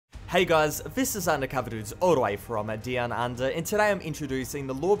Hey guys, this is Undercover Dudes all the way from Down Under, and today I'm introducing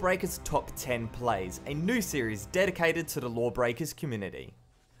the LawBreakers Top 10 Plays, a new series dedicated to the LawBreakers community.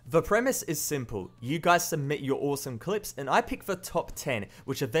 The premise is simple, you guys submit your awesome clips and I pick the top 10,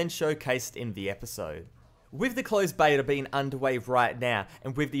 which are then showcased in the episode. With the closed beta being underway right now,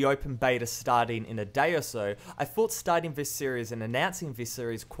 and with the open beta starting in a day or so, I thought starting this series and announcing this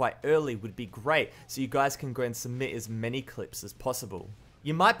series quite early would be great, so you guys can go and submit as many clips as possible.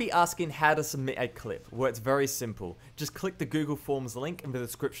 You might be asking how to submit a clip. Well, it's very simple. Just click the Google Forms link in the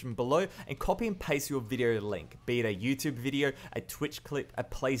description below and copy and paste your video link, be it a YouTube video, a Twitch clip, a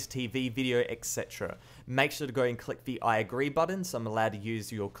Plays TV video, etc. Make sure to go and click the I agree button so I'm allowed to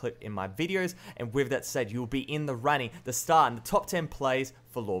use your clip in my videos, and with that said, you'll be in the running, the start in the top 10 plays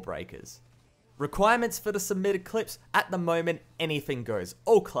for LawBreakers. Requirements for the submitted clips: at the moment, anything goes.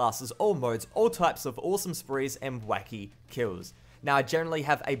 All classes, all modes, all types of awesome sprees and wacky kills. Now, I generally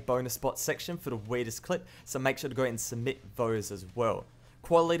have a bonus spot section for the weirdest clip, so make sure to go and submit those as well.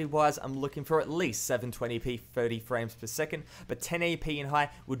 Quality wise, I'm looking for at least 720p 30 frames per second, but 1080p and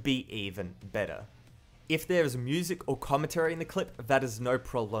high would be even better. If there is music or commentary in the clip, that is no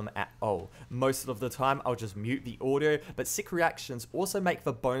problem at all. Most of the time, I'll just mute the audio, but sick reactions also make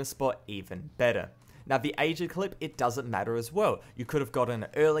the bonus spot even better. Now, the age of the clip, it doesn't matter as well. You could have gotten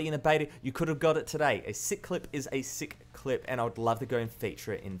it early in the beta, you could have got it today. A sick clip is a sick clip, and I would love to go and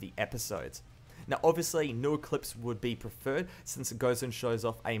feature it in the episodes. Now, obviously, newer clips would be preferred since it goes and shows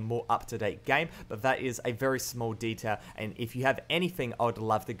off a more up-to-date game, but that is a very small detail, and if you have anything, I would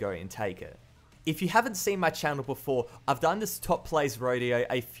love to go and take it. If you haven't seen my channel before, I've done this top plays rodeo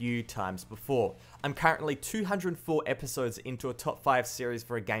a few times before. I'm currently 204 episodes into a top 5 series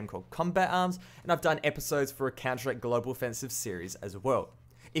for a game called Combat Arms, and I've done episodes for a Counter-Strike Global Offensive series as well.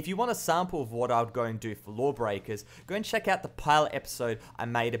 If you want a sample of what I would go and do for LawBreakers, go and check out the pilot episode I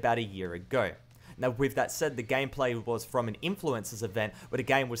made about a year ago. Now, with that said, the gameplay was from an influencers event where the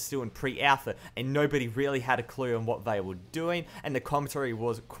game was still in pre-alpha and nobody really had a clue on what they were doing, and the commentary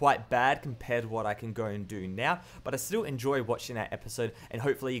was quite bad compared to what I can go and do now, but I still enjoy watching that episode, and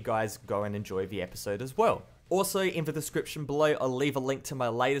hopefully you guys go and enjoy the episode as well. Also, in the description below, I'll leave a link to my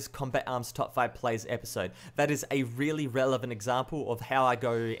latest Combat Arms Top 5 Plays episode. That is a really relevant example of how I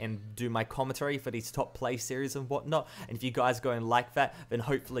go and do my commentary for these top play series and whatnot. And if you guys go and like that, then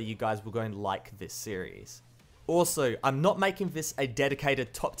hopefully you guys will go and like this series. Also, I'm not making this a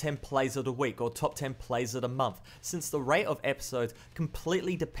dedicated top 10 plays of the week or top 10 plays of the month, since the rate of episodes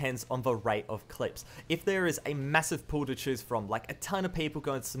completely depends on the rate of clips. If there is a massive pool to choose from, like a ton of people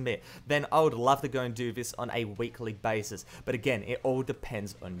going to submit, then I would love to go and do this on a weekly basis. But again, it all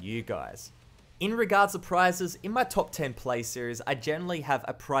depends on you guys. In regards to prizes, in my top 10 play series, I generally have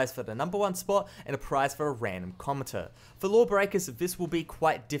a prize for the #1 spot and a prize for a random commenter. For LawBreakers, this will be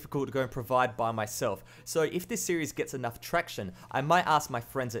quite difficult to go and provide by myself, so if this series gets enough traction, I might ask my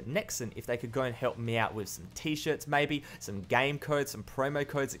friends at Nexon if they could go and help me out with some t-shirts maybe, some game codes, some promo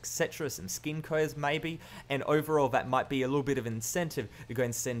codes, etc, some skin codes maybe, and overall that might be a little bit of an incentive to go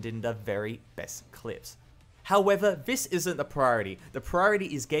and send in the very best clips. However, this isn't the priority. The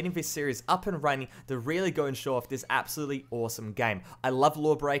priority is getting this series up and running to really go and show off this absolutely awesome game. I love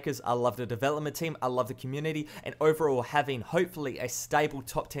LawBreakers, I love the development team, I love the community, and overall having hopefully a stable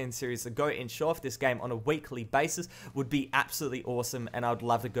top 10 series to go and show off this game on a weekly basis would be absolutely awesome, and I would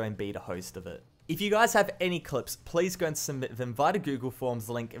love to go and be the host of it. If you guys have any clips, please go and submit them via the Google Forms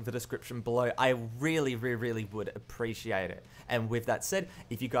link in the description below. I really would appreciate it. And with that said,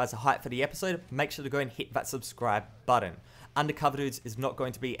 if you guys are hyped for the episode, make sure to go and hit that subscribe button. Undercover Dudes is not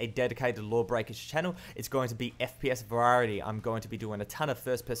going to be a dedicated LawBreakers channel, it's going to be FPS variety. I'm going to be doing a ton of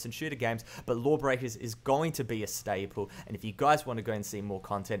first-person shooter games, but LawBreakers is going to be a staple, and if you guys want to go and see more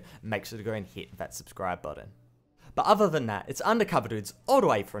content, make sure to go and hit that subscribe button. But other than that, it's Undercover Dudes all the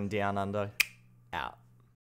way from Down Under. Out.